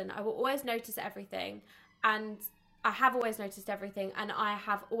present. I will always notice everything, and I have always noticed everything, and I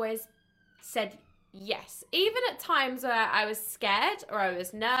have always said yes. Even at times where I was scared or I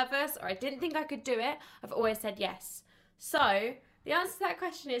was nervous or I didn't think I could do it, I've always said yes. So the answer to that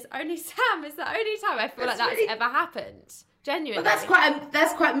question is only Sam is the only time I feel that's ever happened. Genuinely. Well,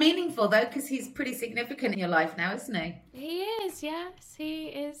 that's quite meaningful though, because he's pretty significant in your life now, isn't he? He is, yes. He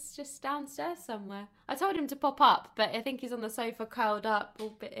is just downstairs somewhere. I told him to pop up, but I think he's on the sofa curled up, a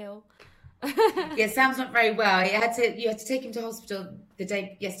bit ill. Yeah, Sam's not very well. You had to take him to hospital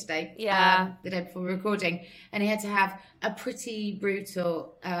yesterday. Yeah. The day before recording, and he had to have a pretty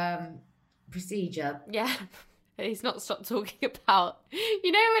brutal procedure. Yeah. He's not stopped talking about.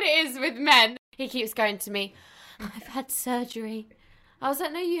 You know what it is with men? He keeps going to me, I've had surgery. I was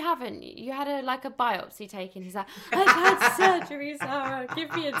like, no, you haven't. You had a biopsy taken. He's like, I've had surgery, Sarah.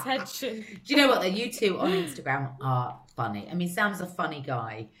 Give me attention. Do you know what, though? You two on Instagram are funny. I mean, Sam's a funny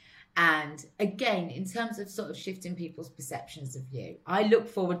guy. And again, in terms of sort of shifting people's perceptions of you, I look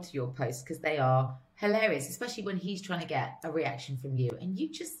forward to your posts because they are hilarious, especially when he's trying to get a reaction from you. And you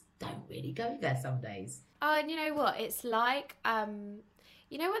just don't really go there some days. Oh, and you know what? It's like...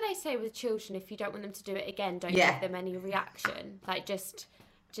 You know what they say with children, if you don't want them to do it again, don't give them any reaction. Like, just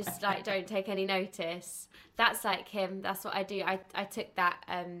like, don't take any notice. That's like him. That's what I do. I took that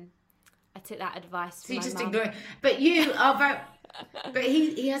advice from my mum. Ignore it. But you are very... But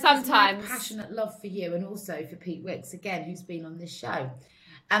he has sometimes this passionate love for you, and also for Pete Wicks, again, who's been on this show.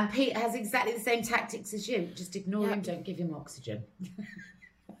 And Pete has exactly the same tactics as you. Just ignore him, don't give him oxygen.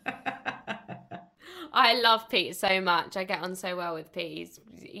 I love Pete so much. I get on so well with Pete.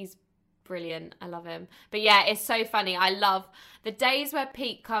 He's brilliant. I love him. But yeah, it's so funny. I love the days where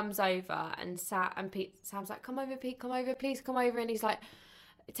Pete comes over and Sam's like, come over, Pete, come over, please come over. And he's like,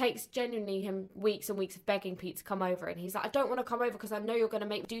 it takes genuinely him weeks and weeks of begging Pete to come over. And he's like, I don't want to come over because I know you're going to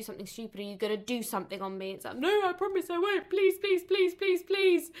make me do something stupid. Are you going to do something on me? It's like, no, I promise I won't. Please, please, please, please,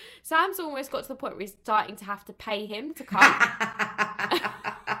 please. Sam's almost got to the point where he's starting to have to pay him to come.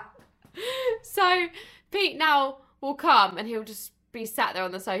 So Pete now will come and he'll just be sat there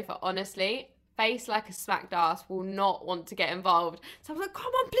on the sofa, honestly, face like a smacked ass, will not want to get involved. So I'm like,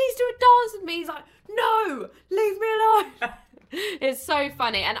 come on, please do a dance with me. He's like, no, leave me alone. It's so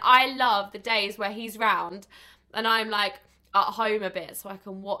funny. And I love the days where he's round and I'm like at home a bit so I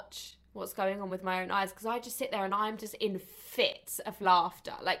can watch what's going on with my own eyes, because I just sit there and I'm just in fits of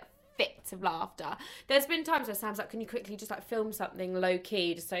laughter, like fits of laughter. There's been times where Sam's like, can you quickly just like film something low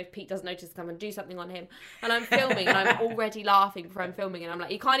key just so if Pete doesn't notice, come and do something on him. And I'm filming and I'm already laughing before I'm filming, and I'm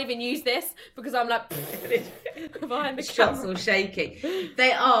like, you can't even use this because I'm like behind the shots all shaky.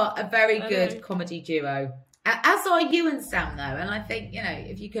 They are a very good comedy duo. As are you and Sam, though. And I think, you know,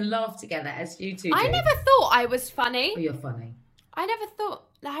 if you can laugh together as you two do. I never thought I was funny. Oh, you're funny. I never thought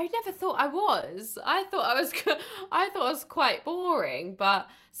I was. I thought I was quite boring, but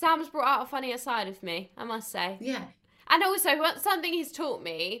Sam's brought out a funnier side of me, I must say. Yeah. And also, something he's taught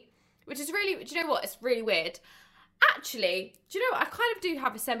me, which is really, do you know what? It's really weird. Actually, do you know what? I kind of do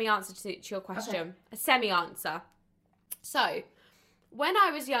have a semi-answer to your question. Okay. A semi-answer. So, when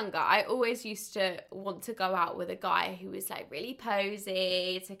I was younger, I always used to want to go out with a guy who was like really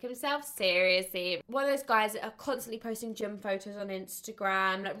posy, took himself seriously. One of those guys that are constantly posting gym photos on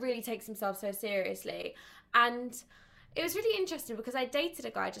Instagram, like really takes himself so seriously. And it was really interesting because I dated a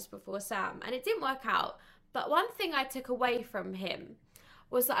guy just before Sam and it didn't work out. But one thing I took away from him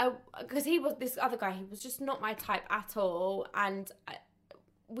was that because he was this other guy, he was just not my type at all. And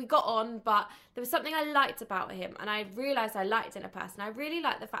we got on, but there was something I liked about him, and I realised I liked in a person. I really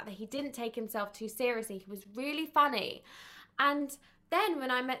liked the fact that he didn't take himself too seriously. He was really funny. And then when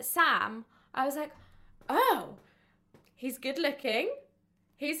I met Sam, I was like, oh, he's good looking,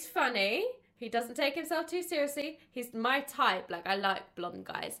 he's funny, he doesn't take himself too seriously, he's my type. Like, I like blonde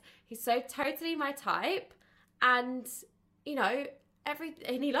guys. He's so totally my type, and, you know,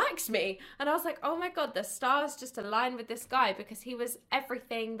 and he likes me. And I was like, oh my God, the stars just aligned with this guy, because he was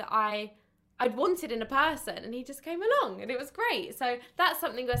everything that I'd wanted in a person, and he just came along and it was great. So that's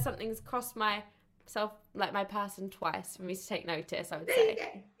something where something's crossed myself, like my person twice for me to take notice, I would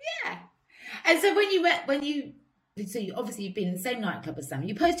say. Yeah. And so you've been in the same nightclub as Sam.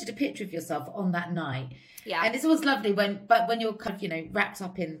 You posted a picture of yourself on that night. Yeah. And it's always lovely when you're kind of, you know, wrapped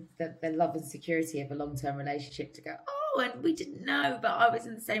up in the love and security of a long-term relationship to go, oh, and we didn't know, but I was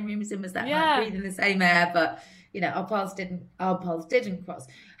in the same room as him as that night, breathing the same air, but, you know, our paths didn't cross.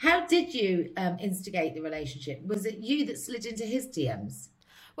 How did you instigate the relationship? Was it you that slid into his DMs?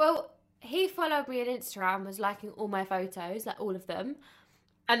 Well, he followed me on Instagram, was liking all my photos, like all of them.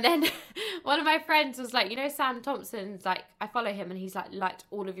 And then one of my friends was like, you know, Sam Thompson's like, I follow him and he's like liked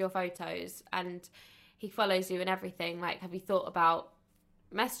all of your photos and he follows you and everything. Like, have you thought about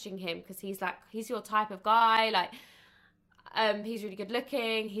messaging him? Because he's your type of guy. Like, he's really good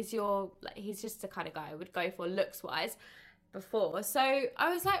looking. He's just the kind of guy I would go for looks wise before. So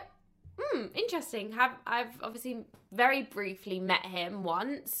I was like, interesting. I've obviously very briefly met him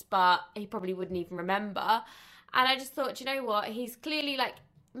once, but he probably wouldn't even remember. And I just thought, you know what? He's clearly like,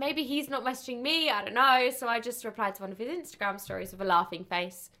 maybe he's not messaging me. I don't know. So I just replied to one of his Instagram stories with a laughing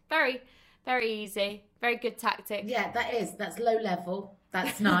face. Very, very easy. Very good tactic. Yeah, that's low level.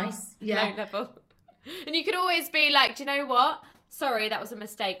 That's nice. Yeah. Low level. And you could always be like, do you know what? Sorry, that was a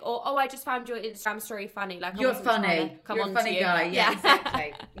mistake. Or, oh, I just found your Instagram story funny. Like, you're funny. You're a funny guy. Yeah,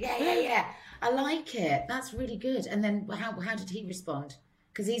 exactly. Yeah. I like it. That's really good. And then how did he respond?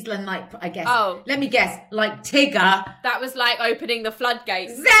 Because he's like, I guess, let me guess, like Tigger. That was like opening the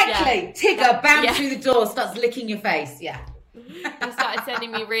floodgates. Exactly. Yeah. Tigger bounds through the door, starts licking your face. Yeah. He started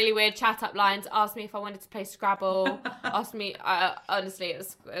sending me really weird chat up lines, asked me if I wanted to play Scrabble, asked me, honestly,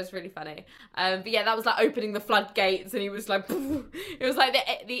 it was really funny. But yeah, that was like opening the floodgates, and he was like, it was like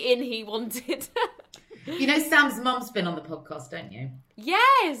the inn he wanted. You know Sam's mum's been on the podcast, don't you?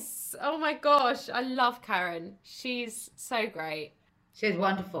 Yes. Oh my gosh, I love Karen. She's so great. She's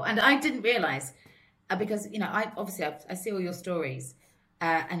wonderful. And I didn't realise, because, you know, I see all your stories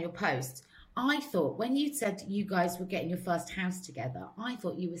and your posts. I thought when you said you guys were getting your first house together, I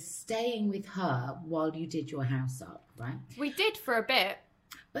thought you were staying with her while you did your house up, right? We did for a bit.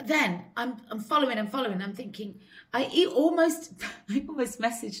 But then I'm following. I'm thinking, I almost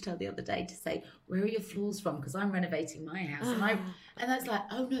messaged her the other day to say, where are your floors from? Because I'm renovating my house. And I was like,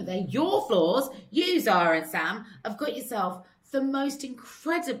 oh no, they're your floors. You, Zara and Sam, have got yourself the most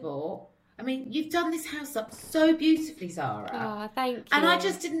incredible... I mean, you've done this house up so beautifully, Zara. Oh, thank you. And I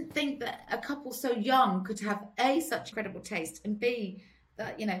just didn't think that a couple so young could have A, such incredible taste, and B,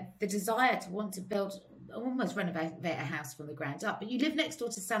 that, you know, the desire to want to build, almost renovate a house from the ground up. But you live next door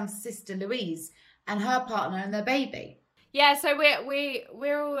to Sam's sister Louise and her partner and their baby. Yeah, so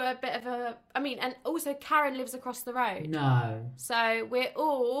we're all a bit of a... I mean, and also Karen lives across the road. No. So we're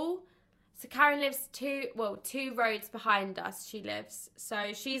all... So Karen lives two roads behind us, she lives.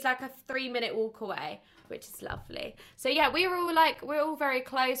 So she's like a 3-minute walk away, which is lovely. So yeah, we're all very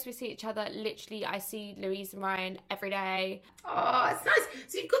close. We see each other. Literally, I see Louise and Ryan every day. Oh, it's nice.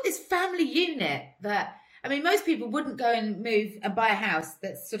 So you've got this family unit that, I mean, most people wouldn't go and move and buy a house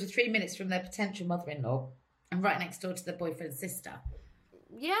that's sort of 3 minutes from their potential mother-in-law and right next door to their boyfriend's sister.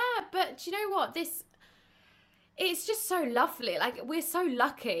 Yeah, but do you know what? It's just so lovely. Like, we're so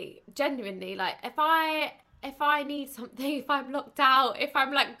lucky, genuinely. Like, if I need something, if I'm locked out, if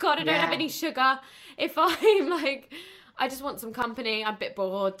I'm like, God, I don't have any sugar, if I'm like, I just want some company, I'm a bit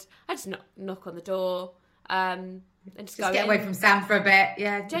bored, I just knock on the door and just go get away from Sam for a bit.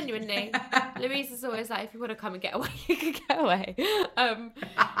 Yeah, genuinely. Louise is always like, if you want to come and get away, you can get away.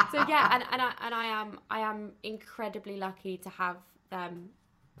 So yeah, and I am incredibly lucky to have them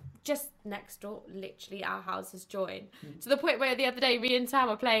just next door. Literally, our houses join to the point where the other day me and Sam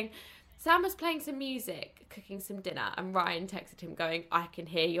was playing some music, cooking some dinner, and Ryan texted him going, I can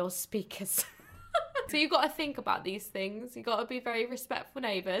hear your speakers. So you've got to think about these things. You've got to be very respectful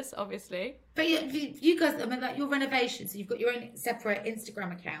neighbours, obviously. But you guys, I mean, like your renovations, so you've got your own separate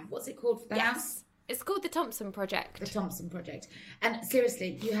Instagram account. What's it called for the house? It's called The Thompson Project. The Thompson Project. And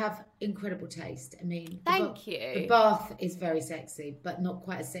seriously, you have incredible taste. I mean... Thank you. The bath is very sexy, but not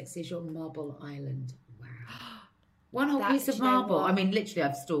quite as sexy as your marble island. Wow. One whole piece of marble. I mean, literally,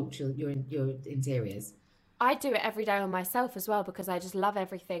 I've stalked your interiors. I do it every day on myself as well because I just love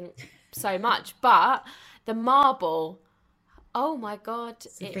everything so much. But the marble, oh my God.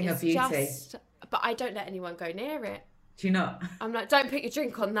 It's a thing of beauty. But I don't let anyone go near it. Do you not? I'm like, don't put your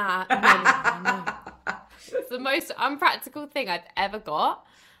drink on that. No. It's the most unpractical thing I've ever got,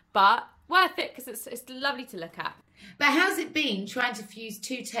 but worth it because it's lovely to look at. But how's it been trying to fuse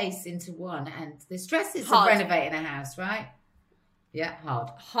two tastes into one and the stresses of renovating a house, right? Yeah,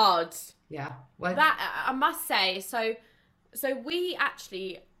 hard. Yeah. Well, that I must say. So we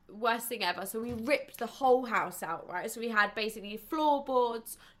actually, worst thing ever. So we ripped the whole house out, right? So we had basically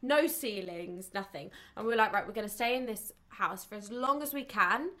floorboards, no ceilings, nothing. And we were like, right, we're going to stay in this house for as long as we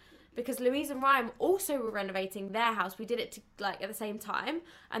can because Louise and Ryan also were renovating their house. We did it at the same time,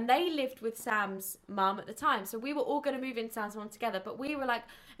 and they lived with Sam's mum at the time. So we were all going to move into Sam's mum together, but we were like,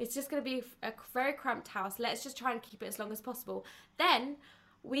 it's just going to be a very cramped house. Let's just try and keep it as long as possible. Then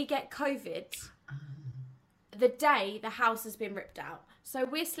we get COVID the day the house has been ripped out. So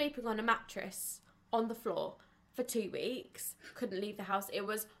we're sleeping on a mattress on the floor for 2 weeks. Couldn't leave the house. It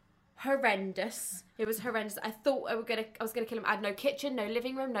was horrendous. I thought I was gonna kill him. I had no kitchen, no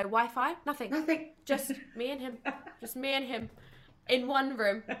living room, no Wi-Fi, nothing. Just me and him in one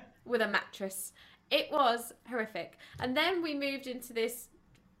room with a mattress. It was horrific. And then we moved into this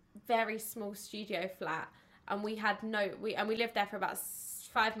very small studio flat, and we lived there for about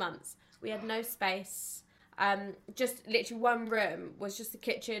 5 months. We had no space. Just literally one room was just the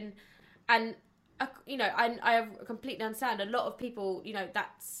kitchen, and I completely understand. A lot of people,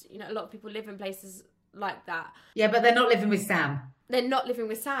 a lot of people live in places like that. Yeah, but they're not living with Sam. They're not living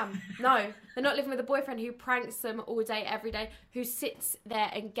with Sam. No, they're not living with a boyfriend who pranks them all day, every day, who sits there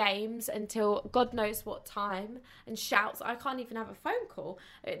and games until God knows what time and shouts. I can't even have a phone call.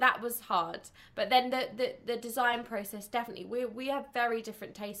 That was hard. But then the design process, definitely, we have very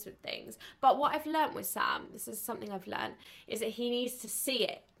different tastes with things. But what I've learnt with Sam, this is something I've learnt, is that he needs to see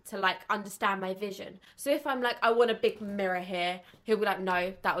it to understand my vision. So if I'm like, I want a big mirror here, he'll be like,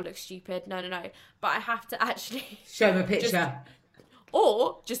 no, that will look stupid. No. But I have to actually show him a picture.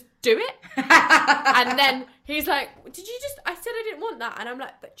 Or just do it. And then he's like, I said I didn't want that. And I'm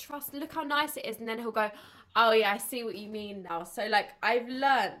like, but trust, look how nice it is. And then he'll go, Oh yeah, I see what you mean now. So like I've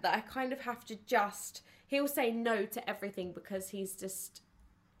learned that I kind of have to he'll say no to everything because he's just,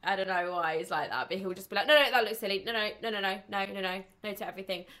 I don't know why he's like that, but he'll just be like, no, that looks silly. No to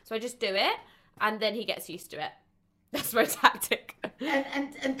everything. So I just do it, and then he gets used to it. That's my tactic.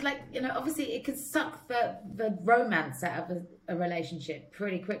 And like, you know, obviously it can suck the romance out of a relationship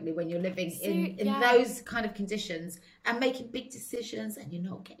pretty quickly when you're living in those kind of conditions and making big decisions and you're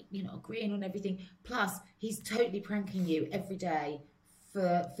not agreeing on everything. Plus, he's totally pranking you every day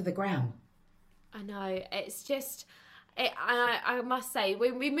for the gram. I know. It's just... I must say,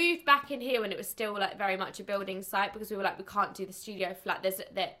 when we moved back in here when it was still like very much a building site, because we were like, we can't do the studio flat.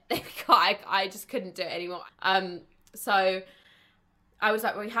 I just couldn't do it anymore. So I was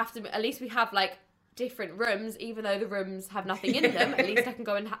like, well, we have to, at least we have like different rooms, even though the rooms have nothing in them. At least I can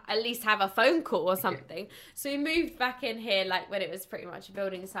go and at least have a phone call or something. So we moved back in here like when it was pretty much a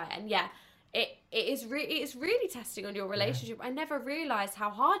building site, and yeah, it's really testing on your relationship. I never realised how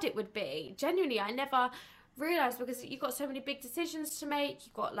hard it would be. Genuinely, I never realised, because you've got so many big decisions to make.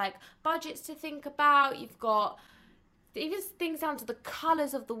 You've got like budgets to think about. You've got even things down to the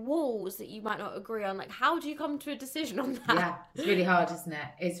colours of the walls that you might not agree on. Like, how do you come to a decision on that? Yeah, it's really hard, isn't it?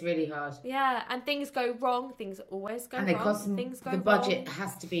 It's really hard. Yeah, and things go wrong. Things always go wrong. And the budget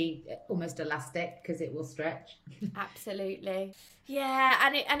has to be almost elastic because it will stretch. Absolutely. Yeah,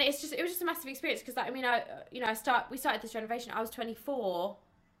 and it was just a massive experience, because like, I mean, we started this renovation. I was 24.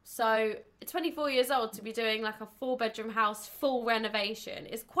 So 24 years old to be doing like a 4-bedroom house full renovation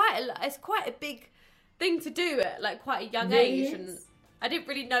is quite a big thing to do at like quite a young age, and I didn't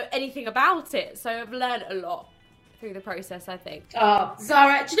really know anything about it, so I've learned a lot through the process, I think. Oh,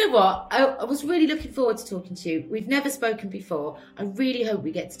 Zara, do you know what? I was really looking forward to talking to you. We've never spoken before. I really hope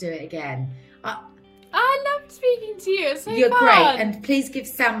we get to do it again. I loved speaking to you. It's so You're fun. Great, and please give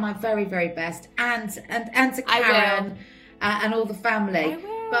Sam my very, very best, and to Karen and all the family.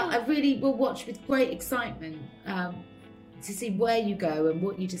 But I really will watch with great excitement to see where you go and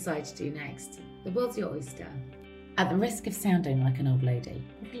what you decide to do next. The world's your oyster. At the risk of sounding like an old lady,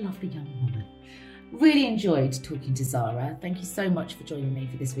 what a lovely young woman. Really enjoyed talking to Zara. Thank you so much for joining me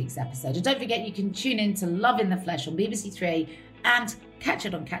for this week's episode. And don't forget, you can tune in to Love in the Flesh on BBC Three and Catch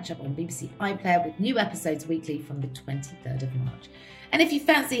Up on BBC iPlayer with new episodes weekly from the 23rd of March. And if you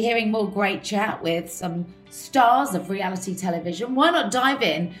fancy hearing more great chat with some stars of reality television, why not dive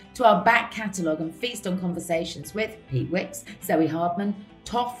in to our back catalogue and feast on conversations with Pete Wicks, Zoe Hardman,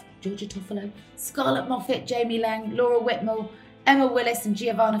 Toff, Georgia Toffolo, Scarlett Moffat, Jamie Lang, Laura Whitmore, Emma Willis and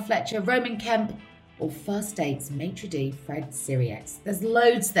Giovanna Fletcher, Roman Kemp, or First Date's maitre d' Fred Sirius. There's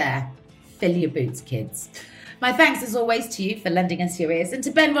loads there. Fill your boots, kids. My thanks, as always, to you for lending us your ears, and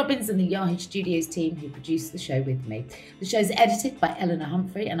to Ben Robbins and the Yahoo Studios team who produced the show with me. The show's edited by Eleanor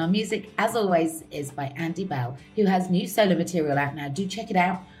Humphrey, and our music, as always, is by Andy Bell, who has new solo material out now. Do check it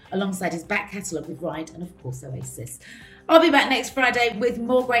out, alongside his back catalogue with Ride and, of course, Oasis. I'll be back next Friday with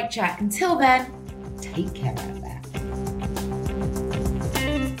more great chat. Until then, take care out there.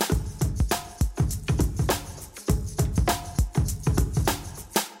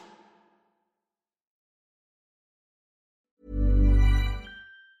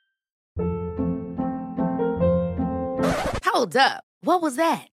 Hold up. What was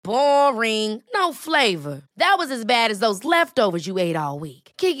that? Boring. No flavor. That was as bad as those leftovers you ate all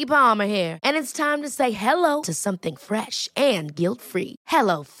week. Keke Palmer here, and it's time to say hello to something fresh and guilt-free.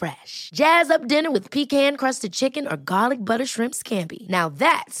 Hello Fresh. Jazz up dinner with pecan-crusted chicken or garlic butter shrimp scampi. Now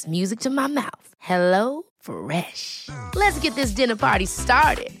that's music to my mouth. Hello Fresh. Let's get this dinner party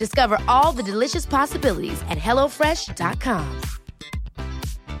started. Discover all the delicious possibilities at HelloFresh.com.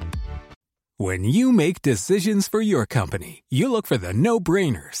 When you make decisions for your company, you look for the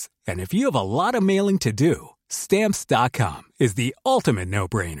no-brainers. And if you have a lot of mailing to do, Stamps.com is the ultimate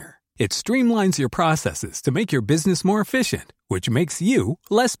no-brainer. It streamlines your processes to make your business more efficient, which makes you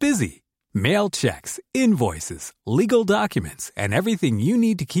less busy. Mail checks, invoices, legal documents, and everything you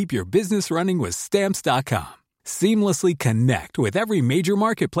need to keep your business running with Stamps.com. Seamlessly connect with every major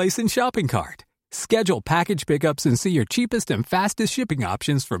marketplace and shopping cart. Schedule package pickups and see your cheapest and fastest shipping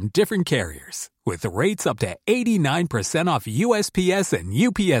options from different carriers, with rates up to 89% off USPS and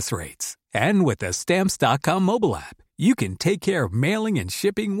UPS rates. And with the Stamps.com mobile app, you can take care of mailing and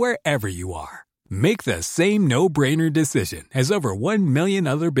shipping wherever you are. Make the same no-brainer decision as over 1 million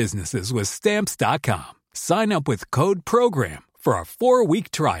other businesses with Stamps.com. Sign up with code PROGRAM for a 4-week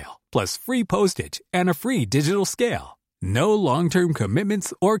trial, plus free postage and a free digital scale. No long-term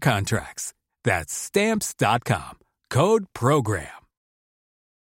commitments or contracts. That's Stamps.com. Code PROGRAM.